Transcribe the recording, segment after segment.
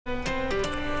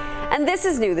And this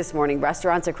is new this morning.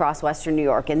 Restaurants across Western New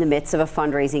York in the midst of a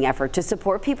fundraising effort to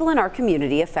support people in our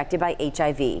community affected by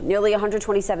HIV. Nearly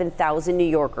 127,000 New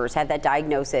Yorkers had that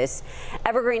diagnosis.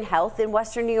 Evergreen Health in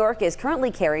Western New York is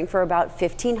currently caring for about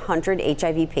 1,500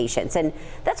 HIV patients. And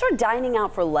that's where Dining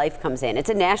Out for Life comes in. It's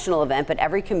a national event, but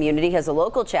every community has a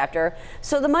local chapter.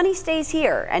 So the money stays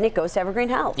here and it goes to Evergreen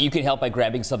Health. You can help by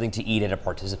grabbing something to eat at a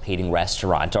participating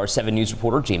restaurant. Our 7 News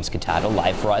reporter James Catato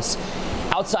live for us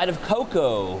outside of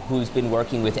Coco, who's been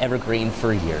working with Evergreen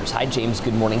for years. Hi, James.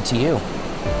 Good morning to you.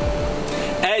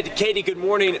 Ed, Katie, good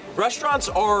morning. Restaurants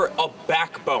are a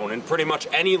backbone in pretty much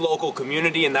any local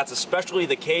community, and that's especially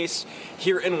the case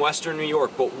here in Western New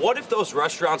York. But what if those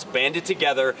restaurants banded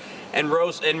together and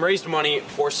raised money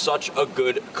for such a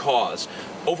good cause?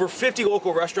 Over 50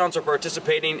 local restaurants are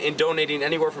participating in donating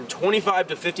anywhere from 25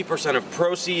 to 50% of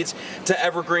proceeds to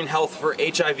Evergreen Health for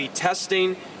HIV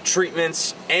testing,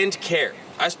 treatments, and care.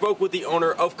 I spoke with the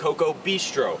owner of Coco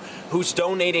Bistro, who's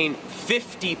donating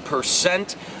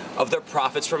 50% of their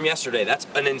profits from yesterday. That's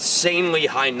an insanely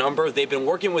high number. They've been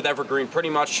working with Evergreen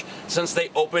pretty much since they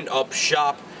opened up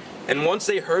shop. And once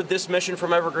they heard this mission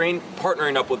from Evergreen,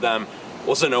 partnering up with them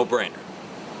was a no-brainer.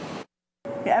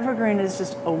 Evergreen is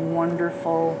just a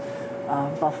wonderful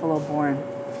Buffalo-born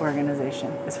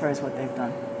organization as far as what they've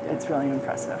done. It's really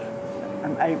impressive.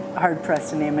 I'm hard-pressed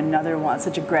to name another one,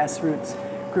 such a grassroots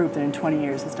group that in 20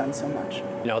 years has done so much.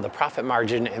 You know, the profit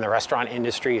margin in the restaurant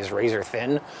industry is razor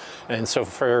thin, and so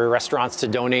for restaurants to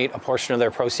donate a portion of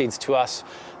their proceeds to us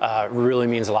really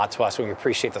means a lot to us. We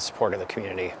appreciate the support of the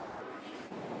community.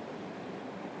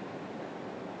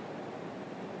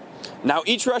 Now,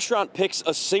 each restaurant picks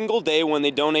a single day when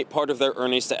they donate part of their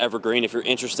earnings to Evergreen. If you're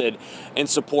interested in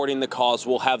supporting the cause,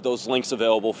 we'll have those links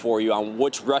available for you on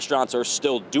which restaurants are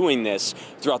still doing this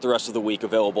throughout the rest of the week,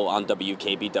 available on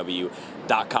WKBW.com.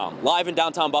 Live in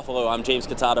downtown Buffalo, I'm James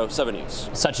Catato, 7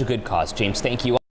 News. Such a good cause, James. Thank you.